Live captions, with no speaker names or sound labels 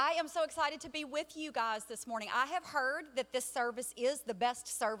am so excited to be with you guys this morning. I have heard that this service is the best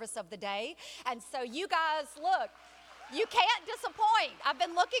service of the day. And so you guys, look, you can't disappoint. I've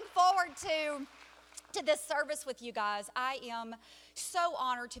been looking forward to this service with you guys. I am so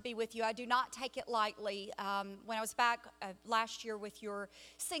honored to be with you. I do not take it lightly. When I was back last year with your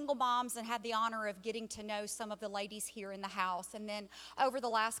single moms and had the honor of getting to know some of the ladies here in the house, and then over the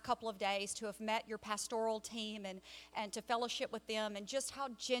last couple of days to have met your pastoral team and to fellowship with them and just how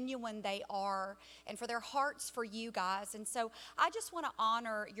genuine they are and for their hearts for you guys. And so I just want to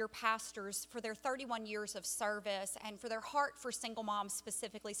honor your pastors for their 31 years of service and for their heart for single moms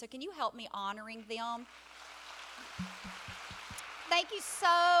specifically. So can you help me honoring them? Thank you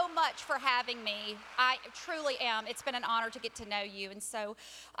so much for having me. I truly am. It's been an honor to get to know you. And so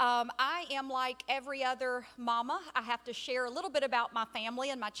I am like every other mama. I have to share a little bit about my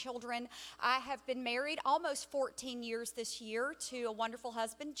family and my children. I have been married almost 14 years this year to a wonderful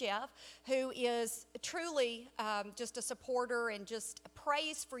husband, Jeff, who is truly just a supporter and just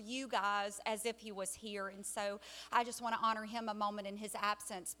prays for you guys as if he was here. And so I just want to honor him a moment in his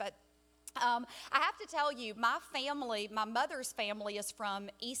absence. But I have to tell you, my family, my mother's family is from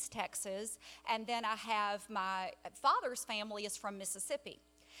East Texas, and then I have my father's family is from Mississippi.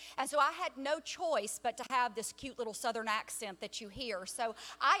 And so I had no choice but to have this cute little southern accent that you hear. So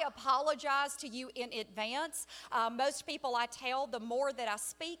I apologize to you in advance. Most people I tell, the more that I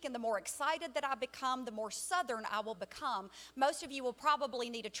speak and the more excited that I become, the more southern I will become. Most of you will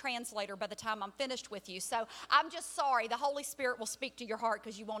probably need a translator by the time I'm finished with you. So I'm just sorry. The Holy Spirit will speak to your heart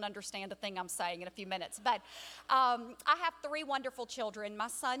because you won't understand a thing I'm saying in a few minutes. But I have 3 wonderful children. My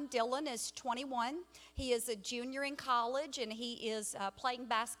son Dylan is 21. He is a junior in college, and he is playing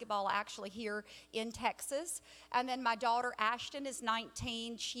basketball actually here in Texas. And then my daughter Ashton is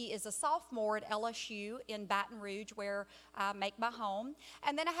 19. She is a sophomore at LSU in Baton Rouge, where I make my home.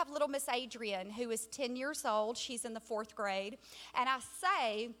 And then I have little Miss Adrian, who is 10 years old. She's in the 4th grade. And I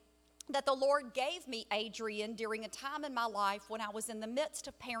say that the Lord gave me Adrian during a time in my life when I was in the midst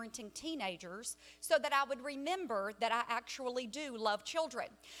of parenting teenagers, so that I would remember that I actually do love children.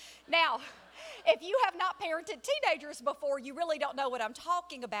 Now, if you have not parented teenagers before, you really don't know what I'm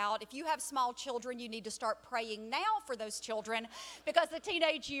talking about. If you have small children, you need to start praying now for those children, because the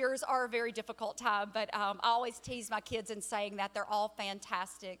teenage years are a very difficult time. But I always tease my kids in saying that they're all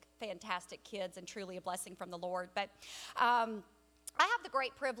fantastic, fantastic kids and truly a blessing from the Lord. But I have the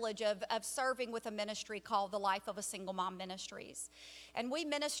great privilege of serving with a ministry called the Life of a Single Mom Ministries. And we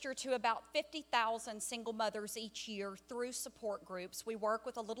minister to about 50,000 single mothers each year through support groups. We work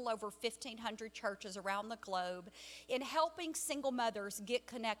with a little over 1,500 churches around the globe in helping single mothers get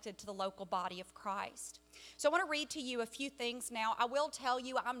connected to the local body of Christ. So I want to read to you a few things now. I will tell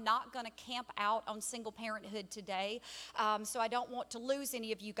you I'm not going to camp out on single parenthood today, so I don't want to lose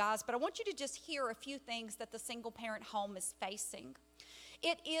any of you guys, but I want you to just hear a few things that the single parent home is facing.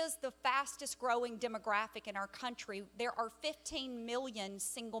 It is the fastest growing demographic in our country. There are 15 million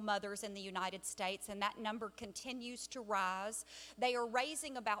single mothers in the United States, and that number continues to rise. They are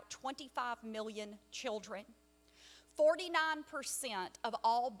raising about 25 million children. 49% of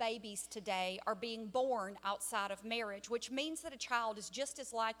all babies today are being born outside of marriage, which means that a child is just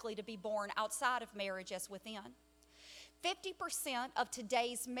as likely to be born outside of marriage as within. 50% of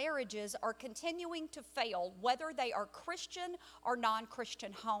today's marriages are continuing to fail, whether they are Christian or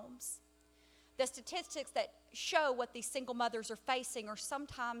non-Christian homes. The statistics that show what these single mothers are facing are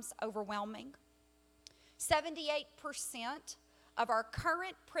sometimes overwhelming. 78% of our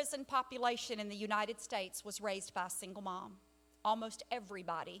current prison population in the United States was raised by a single mom. Almost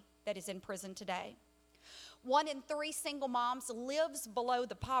everybody that is in prison today. 1 in 3 single moms lives below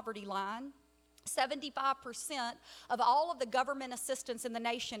the poverty line. 75% of all of the government assistance in the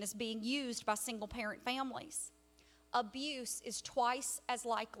nation is being used by single parent families. Abuse is twice as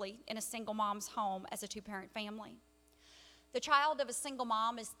likely in a single mom's home as a 2-parent family. The child of a single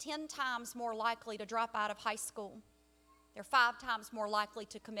mom is 10 times more likely to drop out of high school. They're 5 times more likely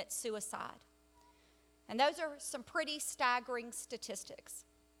to commit suicide. And those are some pretty staggering statistics.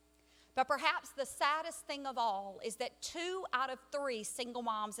 But perhaps the saddest thing of all is that 2 out of 3 single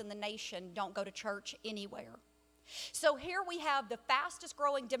moms in the nation don't go to church anywhere. So here we have the fastest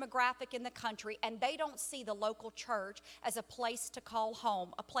growing demographic in the country, and they don't see the local church as a place to call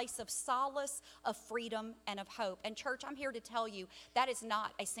home, a place of solace, of freedom, and of hope. And church, I'm here to tell you that is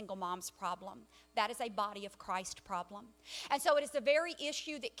not a single mom's problem. That is a body of Christ problem. And so it is the very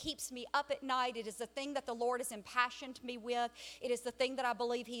issue that keeps me up at night. It is the thing that the Lord has impassioned me with. It is the thing that I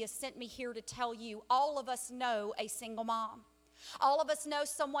believe He has sent me here to tell you. All of us know a single mom. All of us know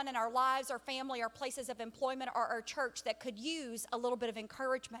someone in our lives, our family, our places of employment, or our church that could use a little bit of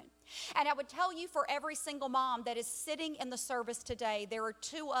encouragement. And I would tell you, for every single mom that is sitting in the service today, there are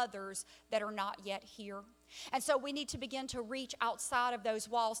 2 others that are not yet here. And so we need to begin to reach outside of those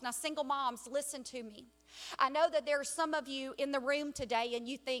walls. Now, single moms, listen to me. I know that there are some of you in the room today and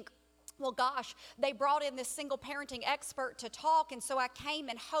you think, well, gosh, they brought in this single parenting expert to talk, and so I came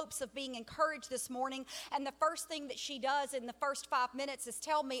in hopes of being encouraged this morning. And the first thing that she does in the first 5 minutes is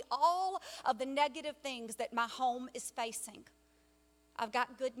tell me all of the negative things that my home is facing. I've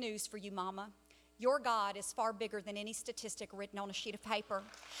got good news for you, Mama. Your God is far bigger than any statistic written on a sheet of paper.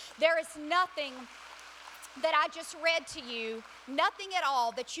 There is nothing that I just read to you, nothing at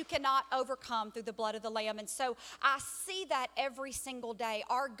all that you cannot overcome through the blood of the Lamb. And so I see that every single day.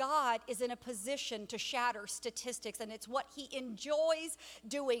 Our God is in a position to shatter statistics, and it's what He enjoys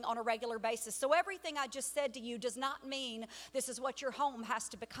doing on a regular basis. So everything I just said to you does not mean this is what your home has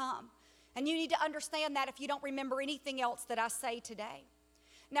to become. And you need to understand that if you don't remember anything else that I say today.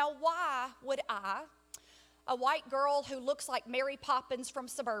 Now, why would I, a white girl who looks like Mary Poppins from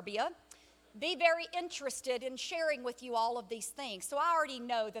suburbia, be very interested in sharing with you all of these things? So I already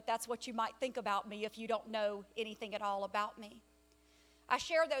know that that's what you might think about me if you don't know anything at all about me. I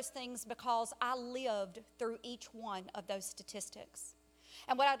share those things because I lived through each one of those statistics.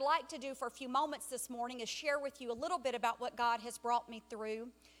 And what I'd like to do for a few moments this morning is share with you a little bit about what God has brought me through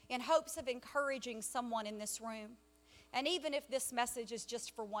in hopes of encouraging someone in this room. And even if this message is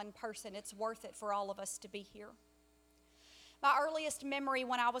just for one person, it's worth it for all of us to be here. My earliest memory,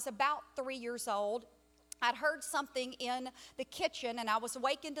 when I was about 3 years old, I'd heard something in the kitchen, and I was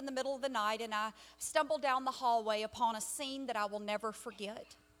awakened in the middle of the night, and I stumbled down the hallway upon a scene that I will never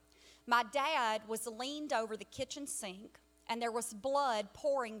forget. My dad was leaned over the kitchen sink, and there was blood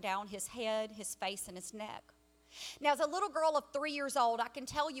pouring down his head, his face, and his neck. Now, as a little girl of 3 years old, I can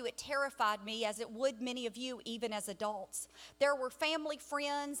tell you it terrified me, as it would many of you, even as adults. There were family,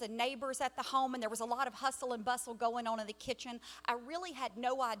 friends, and neighbors at the home, and there was a lot of hustle and bustle going on in the kitchen. I really had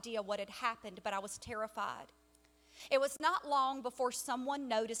no idea what had happened, but I was terrified. It was not long before someone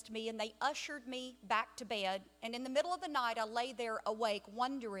noticed me, and they ushered me back to bed. And in the middle of the night, I lay there awake,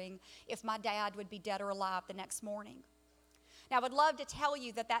 wondering if my dad would be dead or alive the next morning. Now, I would love to tell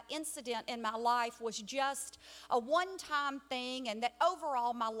you that that incident in my life was just a one-time thing, and that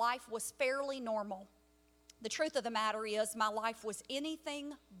overall my life was fairly normal. The truth of the matter is, my life was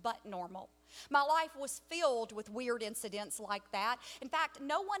anything but normal. My life was filled with weird incidents like that. In fact,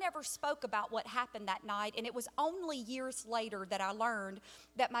 no one ever spoke about what happened that night, and it was only years later that I learned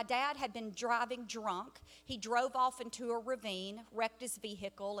that my dad had been driving drunk. He drove off into a ravine, wrecked his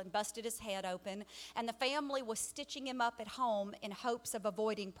vehicle, and busted his head open, and the family was stitching him up at home in hopes of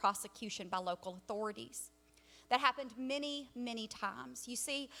avoiding prosecution by local authorities. That happened many, many times. You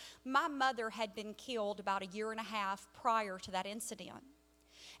see, my mother had been killed about 1.5 years prior to that incident.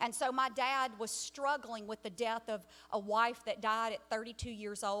 And so my dad was struggling with the death of a wife that died at 32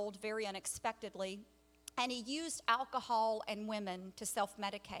 years old, very unexpectedly. And he used alcohol and women to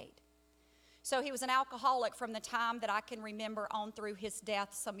self-medicate. So he was an alcoholic from the time that I can remember on through his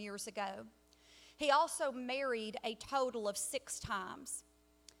death some years ago. He also married a total of 6 times.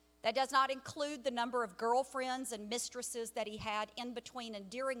 That does not include the number of girlfriends and mistresses that he had in between and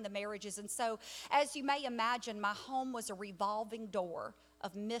during the marriages. And so, as you may imagine, my home was a revolving door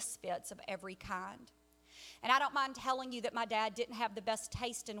of misfits of every kind. And I don't mind telling you that my dad didn't have the best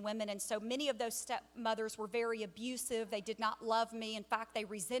taste in women, and so many of those stepmothers were very abusive. They did not love me. In fact, they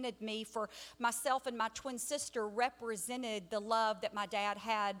resented me. For myself and my twin sister represented the love that my dad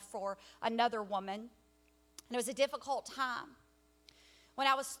had for another woman. And it was a difficult time. When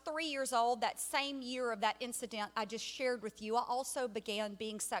I was 3 years old, that same year of that incident I just shared with you, I also began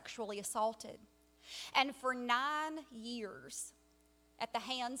being sexually assaulted. And for 9 years, at the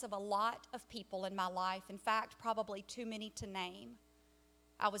hands of a lot of people in my life, in fact, probably too many to name,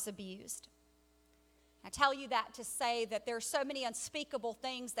 I was abused. I tell you that to say that there are so many unspeakable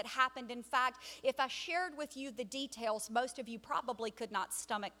things that happened. In fact, if I shared with you the details, most of you probably could not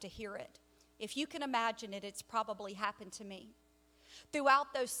stomach to hear it. If you can imagine it, it's probably happened to me.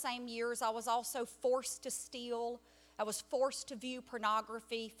 Throughout those same years, I was also forced to steal. I was forced to view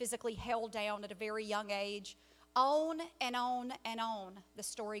pornography, physically held down at a very young age. On and on and on, the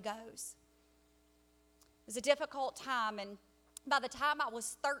story goes. It was a difficult time, and by the time I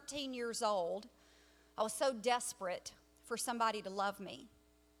was 13 years old, I was so desperate for somebody to love me.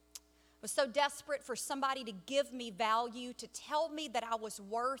 I was so desperate for somebody to give me value, to tell me that I was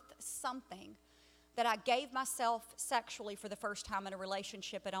worth something, that I gave myself sexually for the first time in a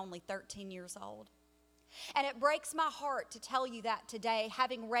relationship at only 13 years old. And it breaks my heart to tell you that today,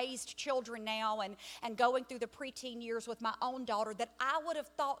 having raised children now and going through the preteen years with my own daughter, that I would have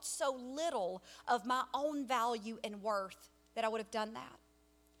thought so little of my own value and worth that I would have done that.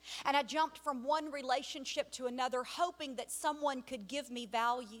 And I jumped from one relationship to another, hoping that someone could give me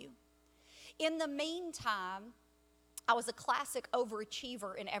value. In the meantime, I was a classic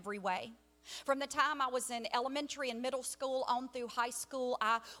overachiever in every way. From the time I was in elementary and middle school on through high school,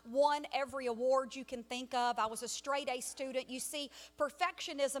 I won every award you can think of. I was a straight A student. You see,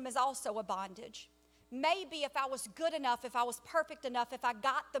 perfectionism is also a bondage. Maybe if I was good enough, if I was perfect enough, if I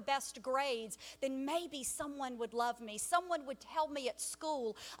got the best grades, then maybe someone would love me. Someone would tell me at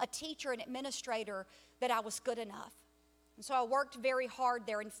school, a teacher, an administrator, that I was good enough. And so I worked very hard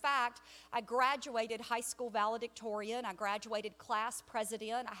there. In fact, I graduated high school valedictorian. I graduated class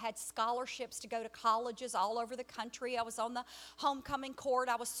president. I had scholarships to go to colleges all over the country. I was on the homecoming court.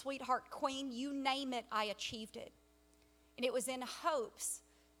 I was sweetheart queen. You name it, I achieved it. And it was in hopes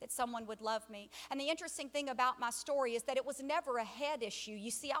that someone would love me. And the interesting thing about my story is that it was never a head issue.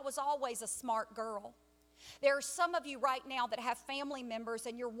 You see, I was always a smart girl. There are some of you right now that have family members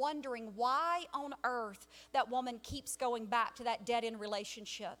and you're wondering why on earth that woman keeps going back to that dead-end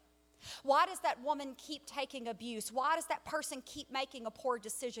relationship. Why does that woman keep taking abuse? Why does that person keep making a poor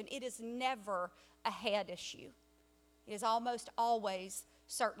decision? It is never a head issue. It is almost always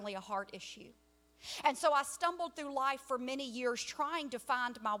certainly a heart issue. And so I stumbled through life for many years trying to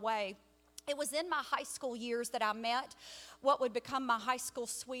find my way. It was in my high school years that I met what would become my high school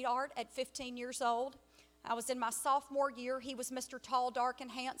sweetheart at 15 years old. I was in my sophomore year. He was Mr. Tall, Dark,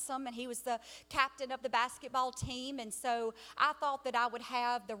 and Handsome, and he was the captain of the basketball team. And so I thought that I would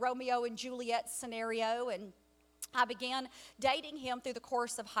have the Romeo and Juliet scenario, and I began dating him through the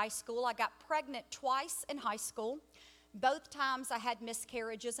course of high school. I got pregnant twice in high school. Both times I had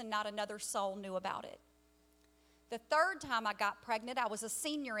miscarriages, and not another soul knew about it. The third time I got pregnant, I was a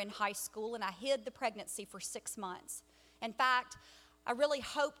senior in high school, and I hid the pregnancy for 6 months. In fact, I really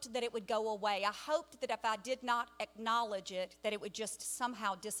hoped that it would go away. I hoped that if I did not acknowledge it, that it would just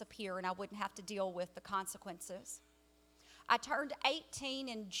somehow disappear and I wouldn't have to deal with the consequences. I turned 18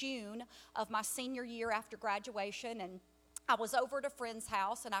 in June of my senior year after graduation, and I was over at a friend's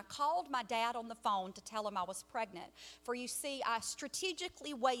house, and I called my dad on the phone to tell him I was pregnant. For you see, I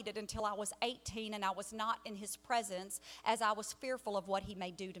strategically waited until I was 18 and I was not in his presence, as I was fearful of what he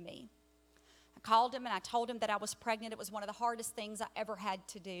may do to me. I called him and I told him that I was pregnant. It was one of the hardest things I ever had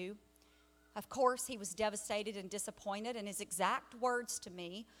to do. Of course, he was devastated and disappointed, and his exact words to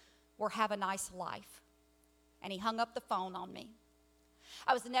me were, "Have a nice life." And he hung up the phone on me.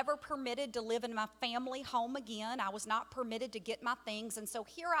 I was never permitted to live in my family home again. I was not permitted to get my things. And so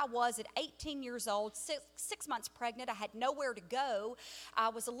here I was at 18 years old, six months pregnant. I had nowhere to go. I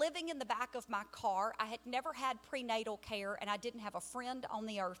was living in the back of my car. I had never had prenatal care, and I didn't have a friend on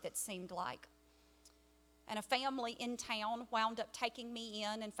the earth, it seemed like. And a family in town wound up taking me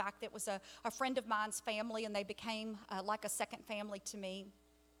in. In fact, it was a friend of mine's family, and they became like a second family to me.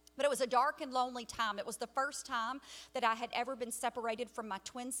 But it was a dark and lonely time. It was the first time that I had ever been separated from my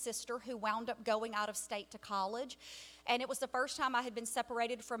twin sister, who wound up going out of state to college. And it was the first time I had been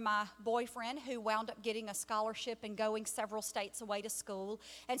separated from my boyfriend, who wound up getting a scholarship and going several states away to school.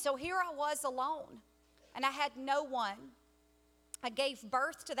 And so here I was alone, and I had no one. I gave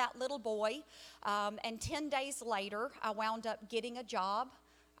birth to that little boy, and 10 days later, I wound up getting a job.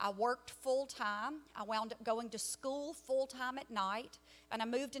 I worked full-time. I wound up going to school full-time at night, and I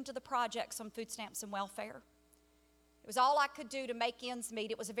moved into the projects on food stamps and welfare. It was all I could do to make ends meet.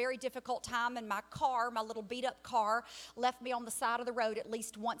 It was a very difficult time, and my car, my little beat-up car, left me on the side of the road at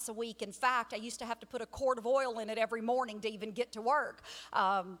least once a week. In fact, I used to have to put a quart of oil in it every morning to even get to work.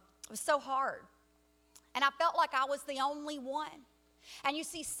 It was so hard. And I felt like I was the only one. And you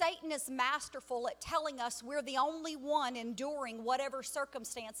see, Satan is masterful at telling us we're the only one enduring whatever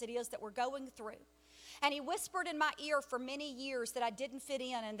circumstance it is that we're going through. And he whispered in my ear for many years that I didn't fit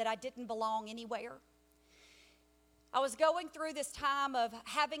in and that I didn't belong anywhere. I was going through this time of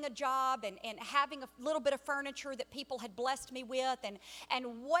having a job and having a little bit of furniture that people had blessed me with, and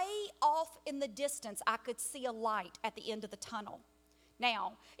way off in the distance I could see a light at the end of the tunnel.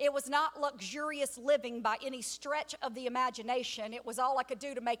 Now, it was not luxurious living by any stretch of the imagination. It was all I could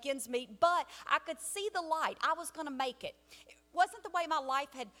do to make ends meet, but I could see the light. I was going to make it. It wasn't the way my life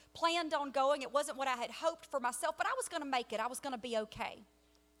had planned on going. It wasn't what I had hoped for myself, but I was going to make it. I was going to be okay.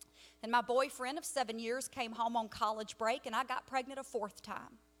 And my boyfriend of 7 years came home on college break, and I got pregnant a fourth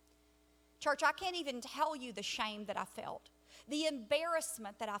time. Church, I can't even tell you the shame that I felt, the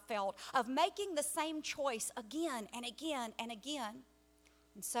embarrassment that I felt of making the same choice again and again and again.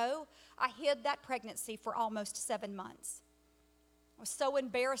 And so I hid that pregnancy for almost 7 months. I was so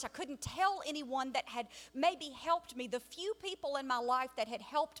embarrassed. I couldn't tell anyone that had maybe helped me. The few people in my life that had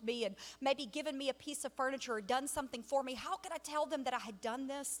helped me and maybe given me a piece of furniture or done something for me, how could I tell them that I had done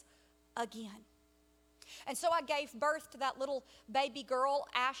this again? And so I gave birth to that little baby girl,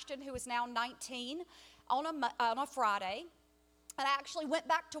 Ashton, who is now 19, on a Friday. And I actually went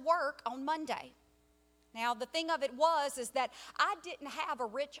back to work on Monday. Now, the thing of it is that I didn't have a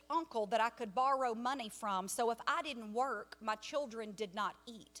rich uncle that I could borrow money from. So if I didn't work, my children did not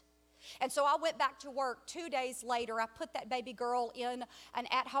eat. And so I went back to work 2 days later. I put that baby girl in an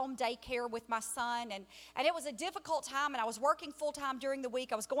at-home daycare with my son. And it was a difficult time. And I was working full-time during the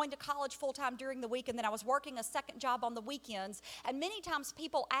week. I was going to college full-time during the week. And then I was working a second job on the weekends. And many times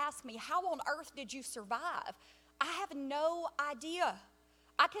people ask me, how on earth did you survive? I have no idea.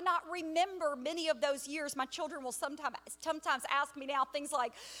 I cannot remember many of those years. My children will sometimes ask me now things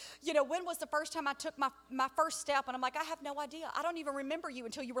like, when was the first time I took my first step? And I'm like, I have no idea. I don't even remember you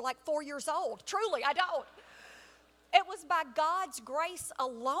until you were like 4 years old. Truly, I don't. It was by God's grace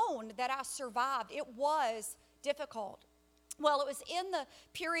alone that I survived. It was difficult. Well, it was in the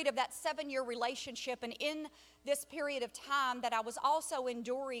period of that 7-year relationship and in this period of time that I was also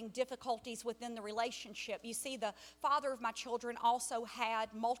enduring difficulties within the relationship. You see, the father of my children also had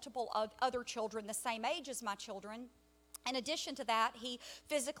multiple other children the same age as my children. In addition to that, he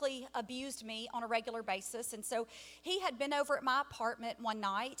physically abused me on a regular basis. And so he had been over at my apartment one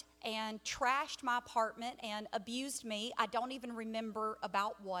night and trashed my apartment and abused me. I don't even remember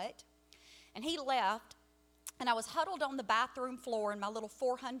about what. And he left. And I was huddled on the bathroom floor in my little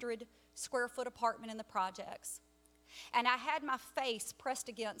 400 square foot apartment in the projects. And I had my face pressed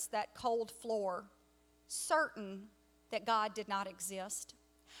against that cold floor, certain that God did not exist.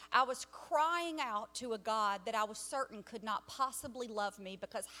 I was crying out to a God that I was certain could not possibly love me,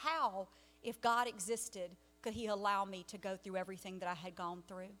 because how, if God existed, could he allow me to go through everything that I had gone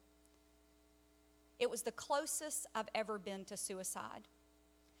through? It was the closest I've ever been to suicide.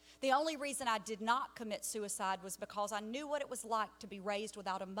 The only reason I did not commit suicide was because I knew what it was like to be raised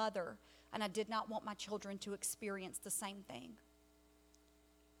without a mother, and I did not want my children to experience the same thing.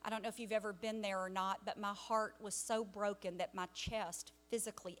 I don't know if you've ever been there or not, but my heart was so broken that my chest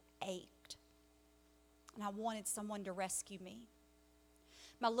physically ached, and I wanted someone to rescue me.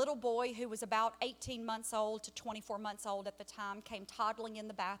 My little boy, who was about 18 months old to 24 months old at the time, came toddling in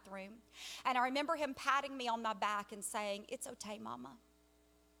the bathroom, and I remember him patting me on my back and saying, "It's okay, Mama."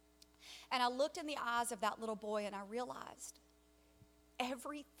 And I looked in the eyes of that little boy and I realized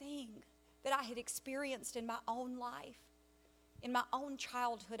everything that I had experienced in my own life, in my own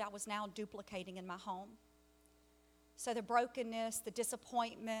childhood, I was now duplicating in my home. So the brokenness, the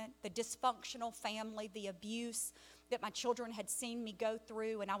disappointment, the dysfunctional family, the abuse that my children had seen me go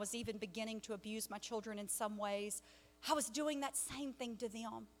through, and I was even beginning to abuse my children in some ways, I was doing that same thing to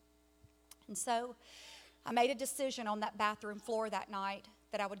them. And so I made a decision on that bathroom floor that night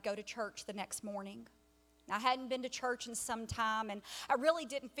that I would go to church the next morning. I hadn't been to church in some time, and I really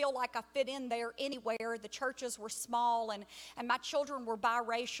didn't feel like I fit in there anywhere. The churches were small, and my children were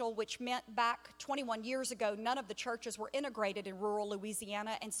biracial, which meant back 21 years ago, none of the churches were integrated in rural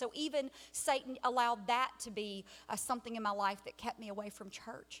Louisiana, and so even Satan allowed that to be something in my life that kept me away from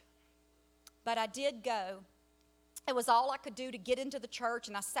church. But I did go. It was all I could do to get into the church,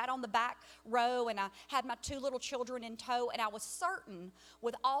 and I sat on the back row, and I had my 2 little children in tow, and I was certain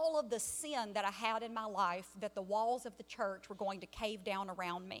with all of the sin that I had in my life that the walls of the church were going to cave down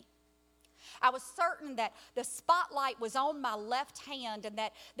around me. I was certain that the spotlight was on my left hand and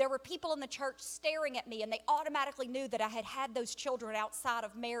that there were people in the church staring at me, and they automatically knew that I had had those children outside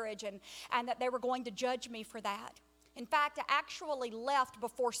of marriage and that they were going to judge me for that. In fact, I actually left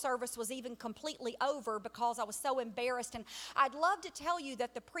before service was even completely over because I was so embarrassed. And I'd love to tell you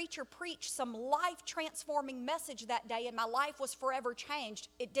that the preacher preached some life-transforming message that day and my life was forever changed.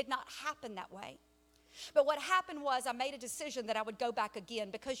 It did not happen that way. But what happened was I made a decision that I would go back again,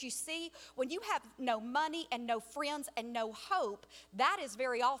 because you see, when you have no money and no friends and no hope, that is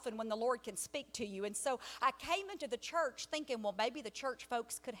very often when the Lord can speak to you. And so I came into the church thinking, well, maybe the church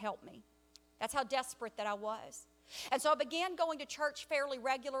folks could help me. That's how desperate that I was. And so I began going to church fairly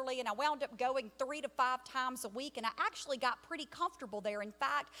regularly, and I wound up going 3 to 5 times a week, and I actually got pretty comfortable there. In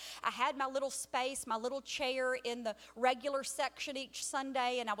fact, I had my little space, my little chair in the regular section each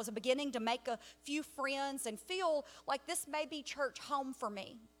Sunday, and I was beginning to make a few friends and feel like this may be church home for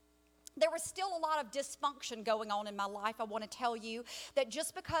me. there was still a lot of dysfunction going on in my life. I want to tell you that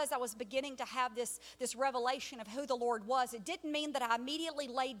just because I was beginning to have this revelation of who the Lord was, it didn't mean that I immediately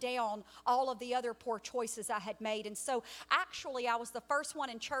laid down all of the other poor choices I had made. And so actually I was the first one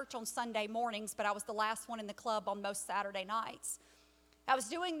in church on Sunday mornings, but I was the last one in the club on most Saturday nights. I was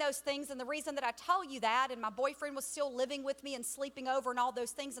doing those things, and the reason that I tell you that, and my boyfriend was still living with me and sleeping over and all those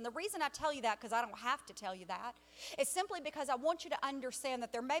things, and the reason I tell you that, because I don't have to tell you that, is simply because I want you to understand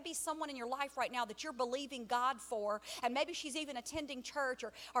that there may be someone in your life right now that you're believing God for, and maybe she's even attending church,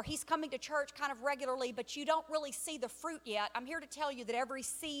 or he's coming to church kind of regularly, but you don't really see the fruit yet. I'm here to tell you that every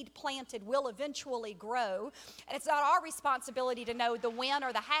seed planted will eventually grow, and it's not our responsibility to know the when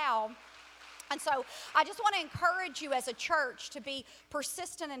or the how. And so I just want to encourage you as a church to be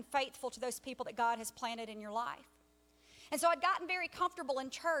persistent and faithful to those people that God has planted in your life. And so I'd gotten very comfortable in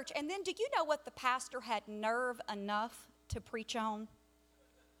church. And then do you know what the pastor had nerve enough to preach on?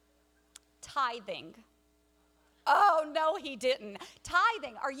 Tithing. Oh, no, he didn't.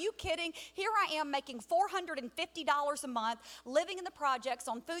 Tithing. Are you kidding? Here I am making $450 a month, living in the projects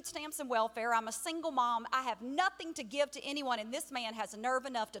on food stamps and welfare. I'm a single mom. I have nothing to give to anyone, and this man has nerve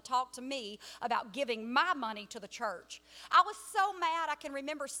enough to talk to me about giving my money to the church. I was so mad. I can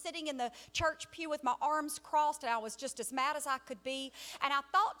remember sitting in the church pew with my arms crossed, and I was just as mad as I could be. And I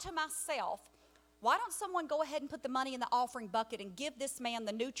thought to myself, why don't someone go ahead and put the money in the offering bucket and give this man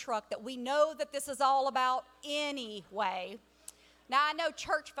the new truck that we know that this is all about anyway? Now, I know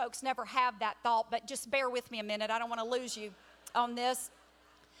church folks never have that thought, but just bear with me a minute. I don't want to lose you on this.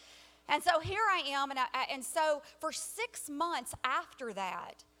 And so here I am, and so for 6 months after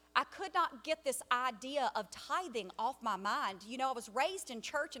that, I could not get this idea of tithing off my mind. You know, I was raised in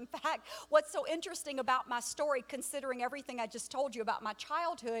church. In fact, what's so interesting about my story, considering everything I just told you about my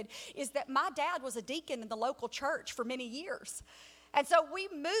childhood, is that my dad was a deacon in the local church for many years. And so we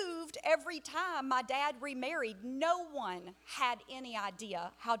moved every time my dad remarried. No one had any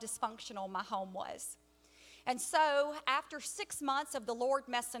idea how dysfunctional my home was. And so after 6 months of the Lord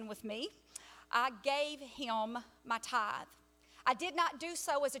messing with me, I gave him my tithe. I did not do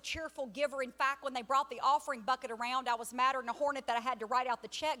so as a cheerful giver. In fact, when they brought the offering bucket around, I was madder than a hornet that I had to write out the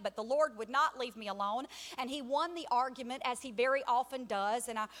check, but the Lord would not leave me alone, and he won the argument, as he very often does,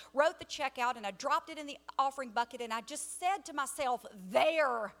 and I wrote the check out, and I dropped it in the offering bucket, and I just said to myself,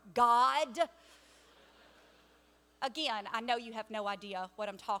 there, God. Again, I know you have no idea what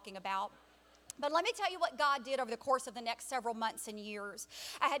I'm talking about. But let me tell you what God did over the course of the next several months and years.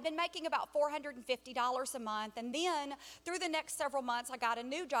 I had been making about $450 a month, and then through the next several months, I got a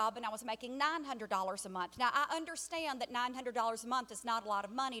new job, and I was making $900 a month. Now, I understand that $900 a month is not a lot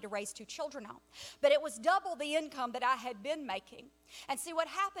of money to raise 2 children on, but it was double the income that I had been making. And see, what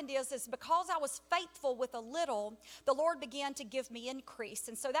happened is because I was faithful with a little, the Lord began to give me increase.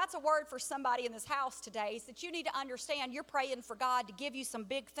 And so that's a word for somebody in this house today, is that you need to understand you're praying for God to give you some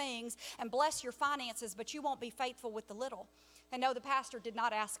big things and bless your finances, but you won't be faithful with the little. And no, the pastor did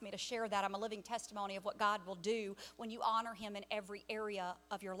not ask me to share that. I'm a living testimony of what God will do when you honor him in every area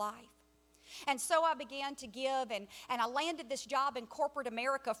of your life. And so I began to give, and I landed this job in corporate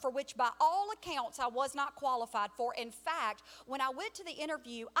America, for which by all accounts I was not qualified for. In fact, when I went to the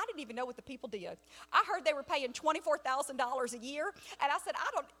interview, I didn't even know what the people did. I heard they were paying $24,000 a year, and I said, I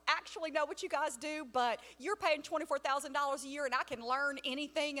don't actually know what you guys do, but you're paying $24,000 a year, and I can learn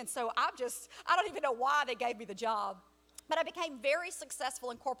anything. And so I don't even know why they gave me the job. But I became very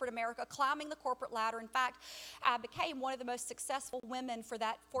successful in corporate America, climbing the corporate ladder. In fact, I became one of the most successful women for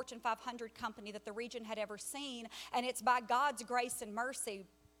that Fortune 500 company that the region had ever seen, and it's by God's grace and mercy.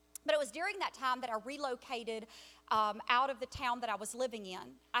 But it was during that time that I relocated out of the town that I was living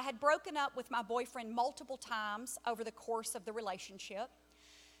in. I had broken up with my boyfriend multiple times over the course of the relationship.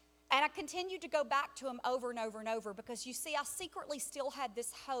 And I continued to go back to him over and over and over because, you see, I secretly still had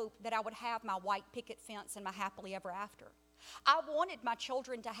this hope that I would have my white picket fence and my happily ever after. I wanted my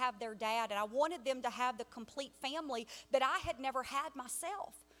children to have their dad, and I wanted them to have the complete family that I had never had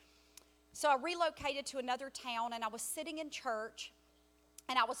myself. So I relocated to another town, and I was sitting in church,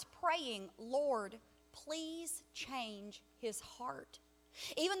 and I was praying, Lord, please change his heart.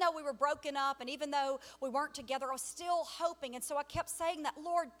 Even though we were broken up and even though we weren't together, I was still hoping. And so I kept saying that,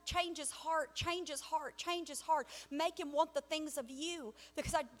 Lord, change his heart, change his heart, change his heart. Make him want the things of you,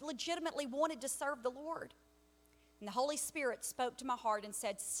 because I legitimately wanted to serve the Lord. And the Holy Spirit spoke to my heart and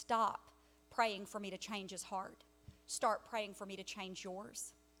said, stop praying for me to change his heart. Start praying for me to change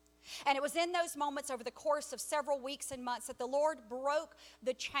yours. And it was in those moments over the course of several weeks and months that the Lord broke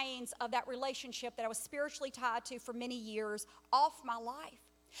the chains of that relationship that I was spiritually tied to for many years off my life.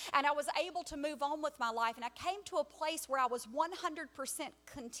 And I was able to move on with my life, and I came to a place where I was 100%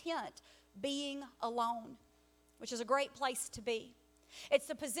 content being alone, which is a great place to be. It's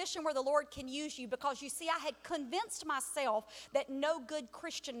the position where the Lord can use you, because you see, I had convinced myself that no good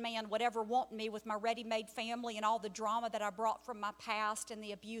Christian man would ever want me with my ready-made family and all the drama that I brought from my past and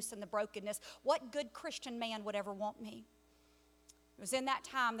the abuse and the brokenness. What good Christian man would ever want me? It was in that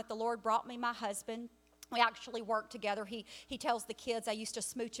time that the Lord brought me my husband. We actually worked together. He tells the kids I used to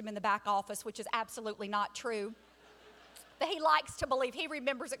smooch him in the back office, which is absolutely not true. That he likes to believe. He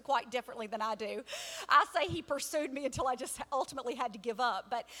remembers it quite differently than I do. I say he pursued me until I just ultimately had to give up.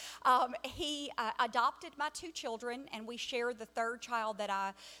 But he adopted my 2 children, and we shared the 3rd child that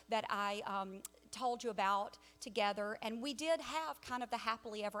I told you about together. And we did have kind of the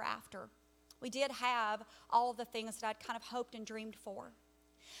happily ever after. We did have all the things that I'd kind of hoped and dreamed for.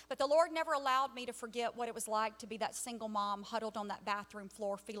 But the Lord never allowed me to forget what it was like to be that single mom huddled on that bathroom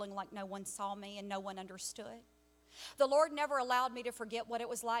floor feeling like no one saw me and no one understood. The Lord never allowed me to forget what it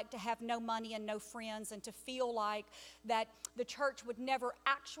was like to have no money and no friends, and to feel like that the church would never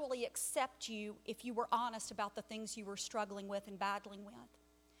actually accept you if you were honest about the things you were struggling with and battling with.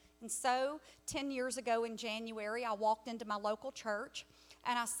 And so 10 years ago in January, I walked into my local church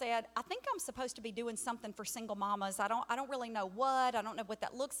and I said, I think I'm supposed to be doing something for single mamas. I don't really know what. I don't know what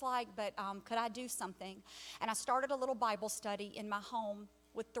that looks like, but could I do something? And I started a little Bible study in my home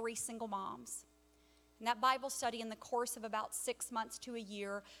with 3 single moms. And that Bible study, in the course of about 6 months to a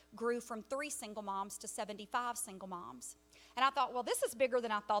year, grew from 3 single moms to 75 single moms. And I thought, well, this is bigger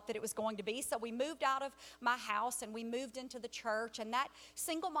than I thought that it was going to be. So we moved out of my house and we moved into the church. And that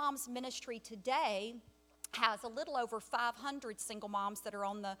single moms ministry today has a little over 500 single moms that are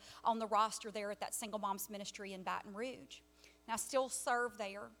on the roster there at that single moms ministry in Baton Rouge. And I still serve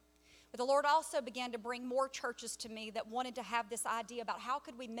there. But the Lord also began to bring more churches to me that wanted to have this idea about how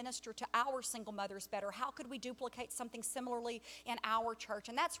could we minister to our single mothers better? How could we duplicate something similarly in our church?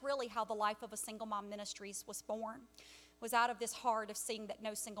 And that's really how the Life of a Single Mom Ministries was born. It was out of this heart of seeing that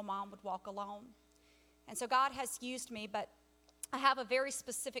no single mom would walk alone. And so God has used me, but I have a very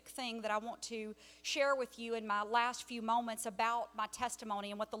specific thing that I want to share with you in my last few moments about my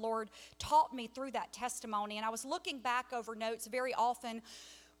testimony and what the Lord taught me through that testimony. And I was looking back over notes. Very often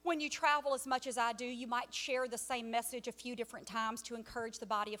when you travel as much as I do, you might share the same message a few different times to encourage the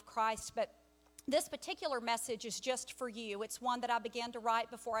body of Christ. But this particular message is just for you. It's one that I began to write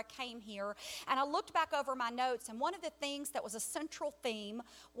before I came here. And I looked back over my notes, and one of the things that was a central theme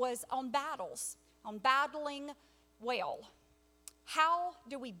was on battles, on battling well. How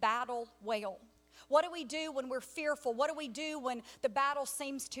do we battle well? What do we do when we're fearful? What do we do when the battle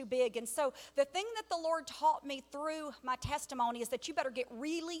seems too big? And so the thing that the Lord taught me through my testimony is that you better get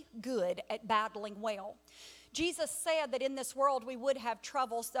really good at battling well. Jesus said that in this world we would have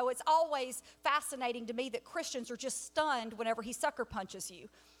trouble, so it's always fascinating to me that Christians are just stunned whenever he sucker punches you.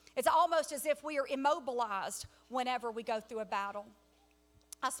 It's almost as if we are immobilized whenever we go through a battle.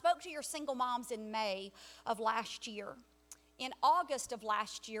 I spoke to your single moms in May of last year. In August of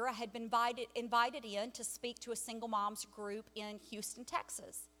last year, I had been invited in to speak to a single moms group in Houston,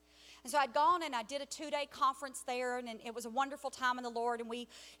 Texas. And so I'd gone and I did a 2-day conference there, and it was a wonderful time in the Lord, and we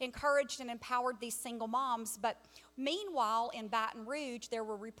encouraged and empowered these single moms. But meanwhile, in Baton Rouge, there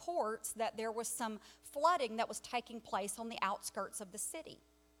were reports that there was some flooding that was taking place on the outskirts of the city.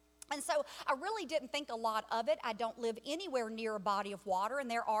 And so I really didn't think a lot of it. I don't live anywhere near a body of water,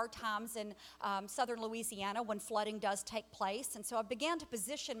 and there are times in southern Louisiana when flooding does take place. And so I began to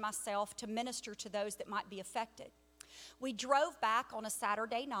position myself to minister to those that might be affected. We drove back on a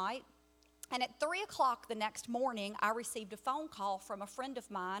Saturday night, and at 3 o'clock the next morning, I received a phone call from a friend of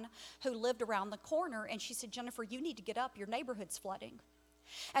mine who lived around the corner, and she said, "Jennifer, you need to get up. Your neighborhood's flooding."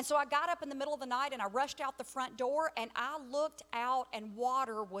 And so I got up in the middle of the night and I rushed out the front door, and I looked out and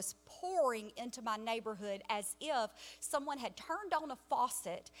water was pouring into my neighborhood as if someone had turned on a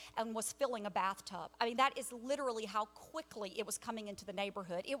faucet and was filling a bathtub. I mean, that is literally how quickly it was coming into the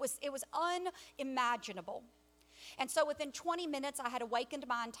neighborhood. It was unimaginable. And so within 20 minutes, I had awakened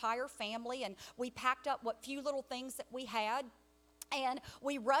my entire family, and we packed up what few little things that we had. And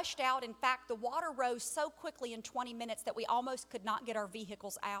we rushed out. In fact, the water rose so quickly in 20 minutes that we almost could not get our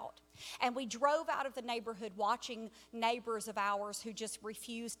vehicles out. And we drove out of the neighborhood watching neighbors of ours who just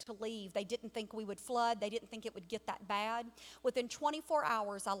refused to leave. They didn't think we would flood. They didn't think it would get that bad. Within 24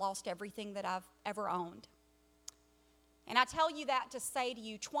 hours, I lost everything that I've ever owned. And I tell you that to say to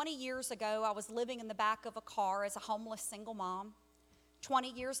you, 20 years ago, I was living in the back of a car as a homeless single mom.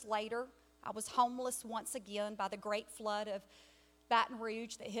 20 years later, I was homeless once again by the great flood of Baton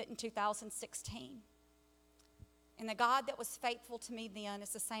Rouge that hit in 2016. And the God that was faithful to me then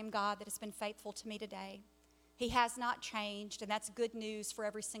is the same God that has been faithful to me today. He has not changed, and that's good news for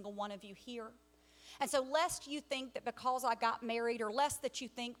every single one of you here. And so lest you think that because I got married, or lest that you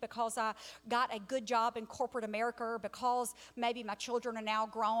think because I got a good job in corporate America, or because maybe my children are now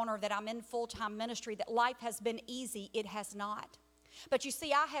grown, or that I'm in full-time ministry, that life has been easy. It has not. But you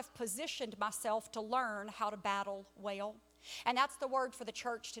see, I have positioned myself to learn how to battle well. And that's the word for the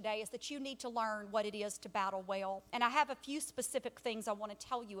church today, is that you need to learn what it is to battle well. And I have a few specific things I want to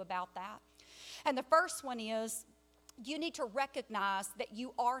tell you about that. And the first one is, you need to recognize that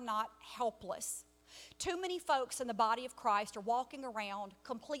you are not helpless. Too many folks in the body of Christ are walking around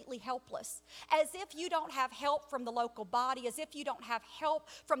completely helpless, as if you don't have help from the local body, as if you don't have help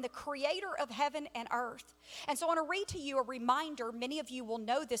from the creator of heaven and earth. And so I want to read to you a reminder. Many of you will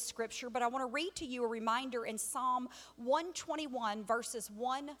know this scripture, but I want to read to you a reminder in Psalm 121, verses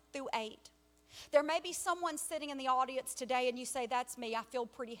 1 through 8. There may be someone sitting in the audience today and you say, that's me. I feel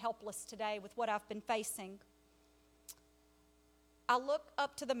pretty helpless today with what I've been facing. I look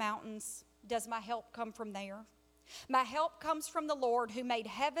up to the mountains. Does my help come from there? My help comes from the Lord who made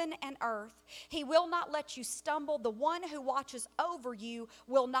heaven and earth. He will not let you stumble. The one who watches over you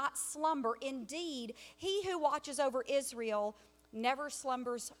will not slumber. Indeed, he who watches over Israel never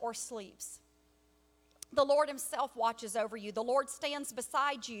slumbers or sleeps. The Lord himself watches over you. The Lord stands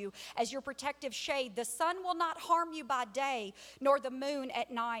beside you as your protective shade. The sun will not harm you by day, nor the moon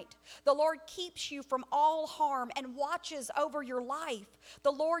at night. The Lord keeps you from all harm and watches over your life.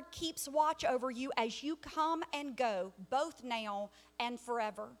 The Lord keeps watch over you as you come and go, both now and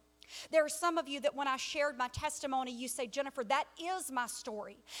forever. There are some of you that when I shared my testimony, you say, Jennifer, that is my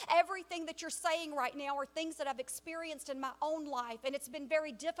story. Everything that you're saying right now are things that I've experienced in my own life, and it's been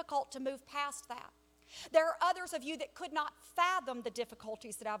very difficult to move past that. There are others of you that could not fathom the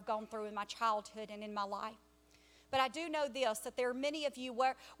difficulties that I've gone through in my childhood and in my life. But I do know this, that there are many of you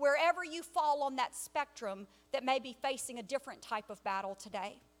wherever you fall on that spectrum that may be facing a different type of battle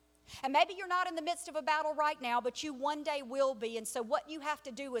today. And maybe you're not in the midst of a battle right now, but you one day will be. And so what you have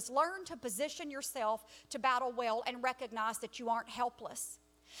to do is learn to position yourself to battle well and recognize that you aren't helpless.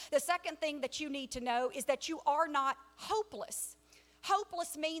 The second thing that you need to know is that you are not hopeless.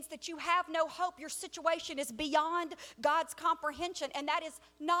 Hopeless means that you have no hope. Your situation is beyond God's comprehension, and that is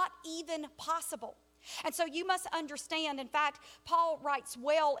not even possible. And so you must understand, in fact, Paul writes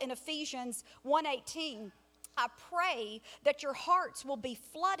well in Ephesians 1:18, I pray that your hearts will be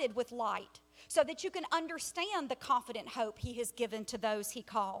flooded with light so that you can understand the confident hope he has given to those he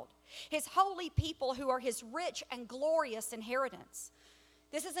called, his holy people who are his rich and glorious inheritance.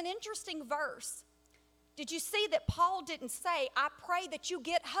 This is an interesting verse. Did you see that Paul didn't say, I pray that you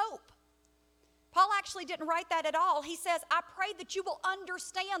get hope? Paul actually didn't write that at all. He says, I pray that you will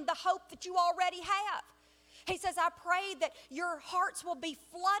understand the hope that you already have. He says, I pray that your hearts will be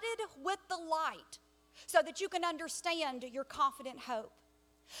flooded with the light so that you can understand your confident hope.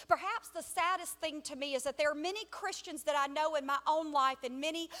 Perhaps the saddest thing to me is that there are many Christians that I know in my own life and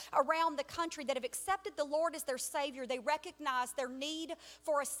many around the country that have accepted the Lord as their Savior. They recognize their need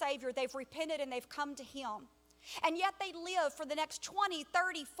for a Savior. They've repented and they've come to Him. And yet they live for the next 20,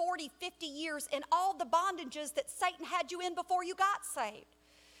 30, 40, 50 years in all the bondages that Satan had you in before you got saved.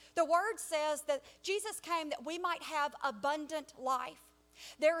 The Word says that Jesus came that we might have abundant life.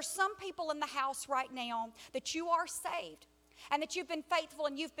 There are some people in the house right now that you are saved, and that you've been faithful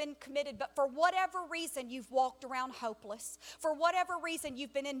and you've been committed, but for whatever reason you've walked around hopeless. For whatever reason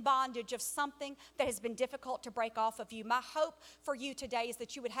you've been in bondage of something that has been difficult to break off of you. My hope for you today is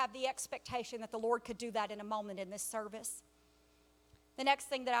that you would have the expectation that the Lord could do that in a moment in this service. The next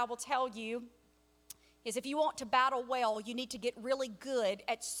thing that I will tell you is if you want to battle well, you need to get really good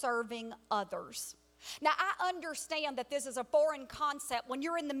at serving others. Now, I understand that this is a foreign concept. When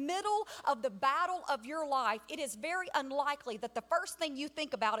you're in the middle of the battle of your life, it is very unlikely that the first thing you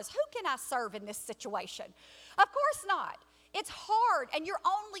think about is, who can I serve in this situation? Of course not. It's hard, and you're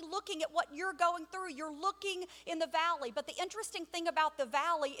only looking at what you're going through. You're looking in the valley. But the interesting thing about the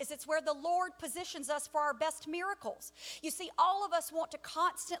valley is it's where the Lord positions us for our best miracles. You see, all of us want to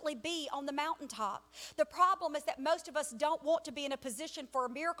constantly be on the mountaintop. The problem is that most of us don't want to be in a position for a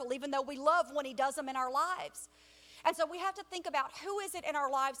miracle, even though we love when He does them in our lives. And so we have to think about who is it in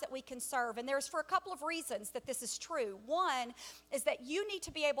our lives that we can serve. And there's for a couple of reasons that this is true. One is that you need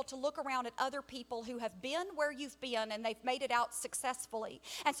to be able to look around at other people who have been where you've been and they've made it out successfully.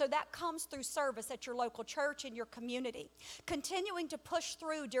 And so that comes through service at your local church and your community. Continuing to push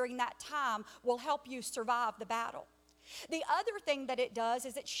through during that time will help you survive the battle. The other thing that it does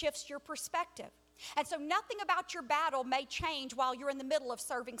is it shifts your perspective. And so nothing about your battle may change while you're in the middle of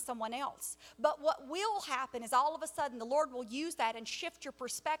serving someone else. But what will happen is all of a sudden the Lord will use that and shift your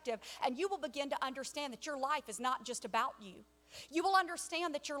perspective, and you will begin to understand that your life is not just about you. You will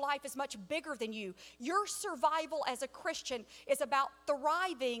understand that your life is much bigger than you. Your survival as a Christian is about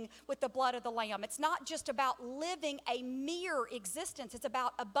thriving with the blood of the Lamb. It's not just about living a mere existence. It's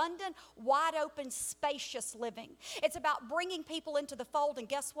about abundant, wide open, spacious living. It's about bringing people into the fold. And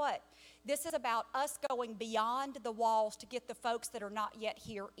guess what? This is about us going beyond the walls to get the folks that are not yet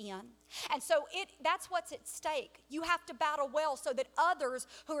here in. And so that's what's at stake. You have to battle well so that others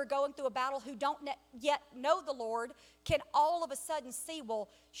who are going through a battle who don't yet know the Lord can all of a sudden see, well,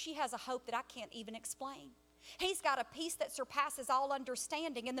 she has a hope that I can't even explain. He's got a peace that surpasses all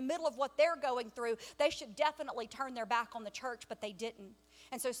understanding. In the middle of what they're going through, they should definitely turn their back on the church, but they didn't.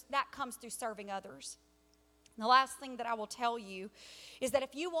 And so that comes through serving others. And the last thing that I will tell you is that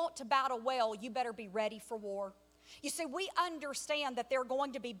if you want to battle well, you better be ready for war. You see, we understand that there are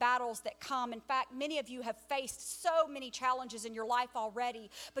going to be battles that come. In fact, many of you have faced so many challenges in your life already,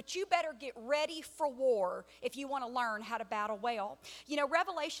 but you better get ready for war if you want to learn how to battle well. You know,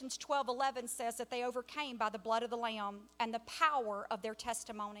 Revelations 12:11 says that they overcame by the blood of the Lamb and the power of their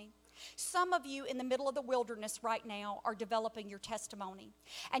testimony. Some of you in the middle of the wilderness right now are developing your testimony,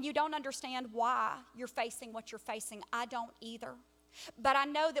 and you don't understand why you're facing what you're facing. I don't either. But I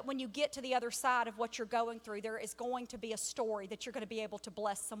know that when you get to the other side of what you're going through, there is going to be a story that you're going to be able to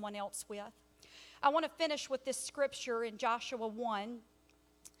bless someone else with. I want to finish with this scripture in Joshua 1,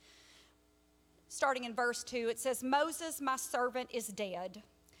 starting in verse 2. It says, Moses, my servant, is dead.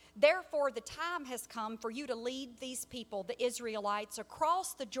 Therefore, the time has come for you to lead these people, the Israelites,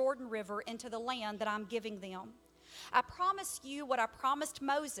 across the Jordan River into the land that I'm giving them. I promise you what I promised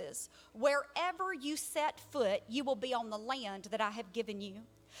Moses. Wherever you set foot, you will be on the land that I have given you.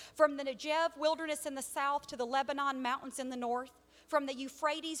 From the Negev wilderness in the south to the Lebanon mountains in the north, from the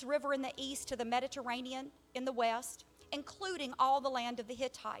Euphrates River in the east to the Mediterranean in the west, including all the land of the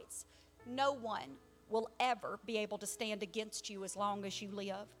Hittites. No one will ever be able to stand against you as long as you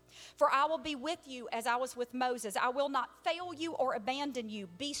live. For I will be with you as I was with Moses. I will not fail you or abandon you.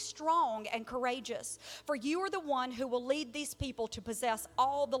 Be strong and courageous, for you are the one who will lead these people to possess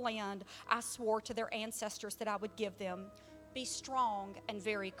all the land I swore to their ancestors that I would give them. Be strong and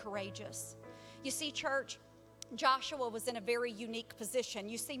very courageous. You see, church, Joshua was in a very unique position.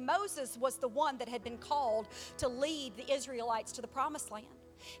 You see, Moses was the one that had been called to lead the Israelites to the promised land.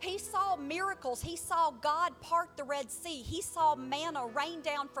 He saw miracles. He saw God part the Red Sea. He saw manna rain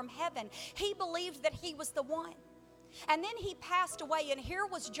down from heaven. He believed that he was the one. And then he passed away, and here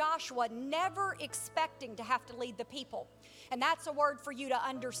was Joshua, never expecting to have to lead the people. And that's a word for you to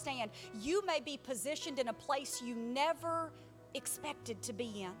understand. You may be positioned in a place you never expected to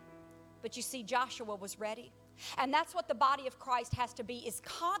be in. But you see, Joshua was ready. And that's what the body of Christ has to be, is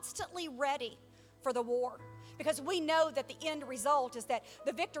constantly ready for the war. Because we know that the end result is that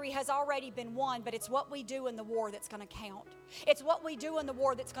the victory has already been won, but it's what we do in the war that's going to count. It's what we do in the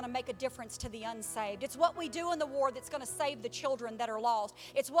war that's going to make a difference to the unsaved. It's what we do in the war that's going to save the children that are lost.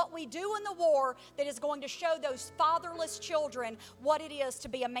 It's what we do in the war that is going to show those fatherless children what it is to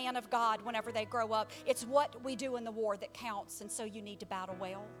be a man of God whenever they grow up. It's what we do in the war that counts, and so you need to battle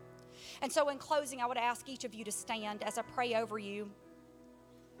well. And so in closing, I would ask each of you to stand as I pray over you.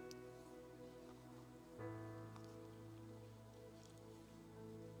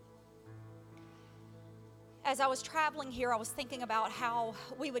 As I was traveling here, I was thinking about how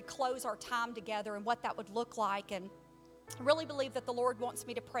we would close our time together and what that would look like. And I really believe that the Lord wants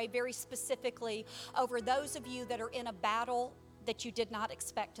me to pray very specifically over those of you that are in a battle that you did not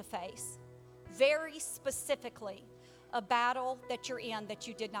expect to face. Very specifically, a battle that you're in that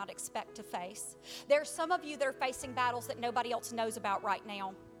you did not expect to face. There are some of you that are facing battles that nobody else knows about right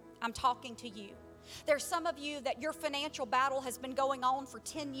now. I'm talking to you. There's some of you that your financial battle has been going on for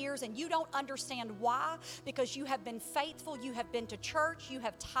 10 years and you don't understand why, because you have been faithful, you have been to church, you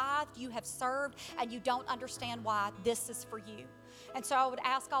have tithed, you have served, and you don't understand why. This is for you. And so I would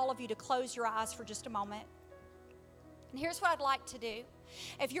ask all of you to close your eyes for just a moment. And here's what I'd like to do.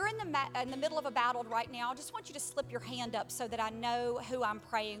 If you're in the middle of a battle right now, I just want you to slip your hand up so that I know who I'm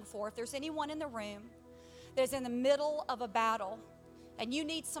praying for. If there's anyone in the room that's in the middle of a battle, and you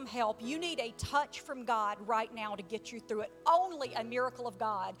need some help, you need a touch from God right now to get you through it. Only a miracle of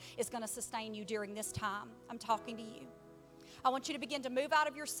God is going to sustain you during this time. I'm talking to you. I want you to begin to move out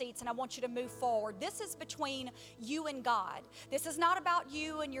of your seats, and I want you to move forward. This is between you and God. This is not about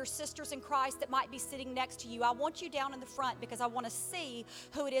you and your sisters in Christ that might be sitting next to you. I want you down in the front because I want to see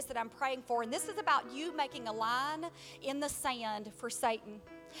who it is that I'm praying for. And this is about you making a line in the sand for Satan.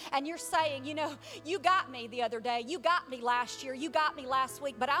 And you're saying, you know, you got me the other day, you got me last year, you got me last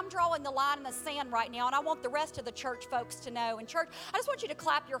week, but I'm drawing the line in the sand right now, and I want the rest of the church folks to know. And church, I just want you to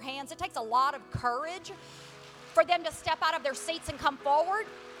clap your hands. It takes a lot of courage for them to step out of their seats and come forward.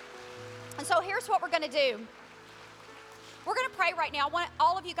 And so here's what we're going to do. We're going to pray right now. I want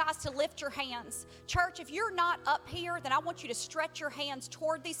all of you guys to lift your hands. Church, if you're not up here, then I want you to stretch your hands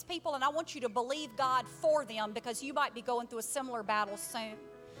toward these people, and I want you to believe God for them, because you might be going through a similar battle soon.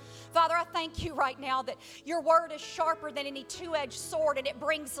 Father, I thank you right now that your word is sharper than any two-edged sword, and it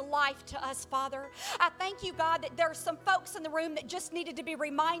brings life to us, Father. I thank you, God, that there are some folks in the room that just needed to be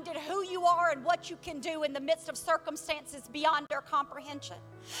reminded who you are and what you can do in the midst of circumstances beyond their comprehension.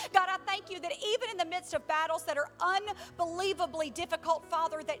 God, I thank you that even in the midst of battles that are unbelievably difficult,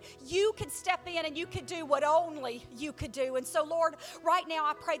 Father, that you can step in and you can do what only you could do. And so, Lord, right now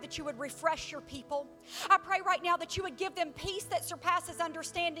I pray that you would refresh your people. I pray right now that you would give them peace that surpasses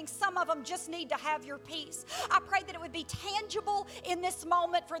understanding. Some of them just need to have your peace. I pray that it would be tangible in this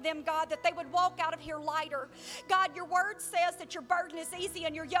moment for them, God, that they would walk out of here lighter. God, your word says that your burden is easy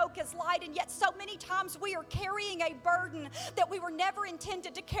and your yoke is light, and yet so many times we are carrying a burden that we were never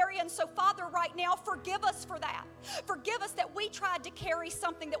intended to carry. And so, Father, right now, forgive us for that. Forgive us that we tried to carry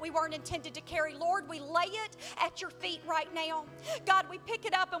something that we weren't intended to carry. Lord, we lay it at your feet right now. God, we pick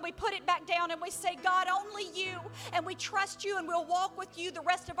it up and we put it back down and we say, God, only you, and we trust you and we'll walk with you the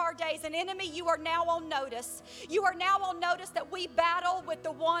rest of our days. And enemy, you are now on notice. You are now on notice that we battle with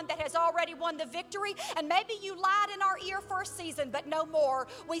the one that has already won the victory. And maybe you lied in our ear for a season, but no more.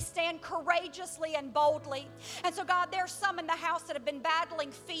 We stand courageously and boldly. And so, God, there's some in the house that have been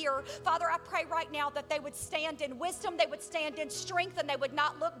battling fear. Father, I pray right now that they would stand in wisdom, they would stand in strength, and they would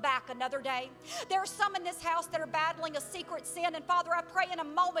not look back another day. There are some in this house that are battling a secret sin, and Father, I pray in a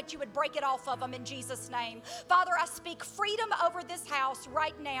moment you would break it off of them in Jesus' name. Father, I speak freedom over this house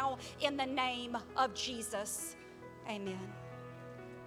right now in the name of Jesus. Amen.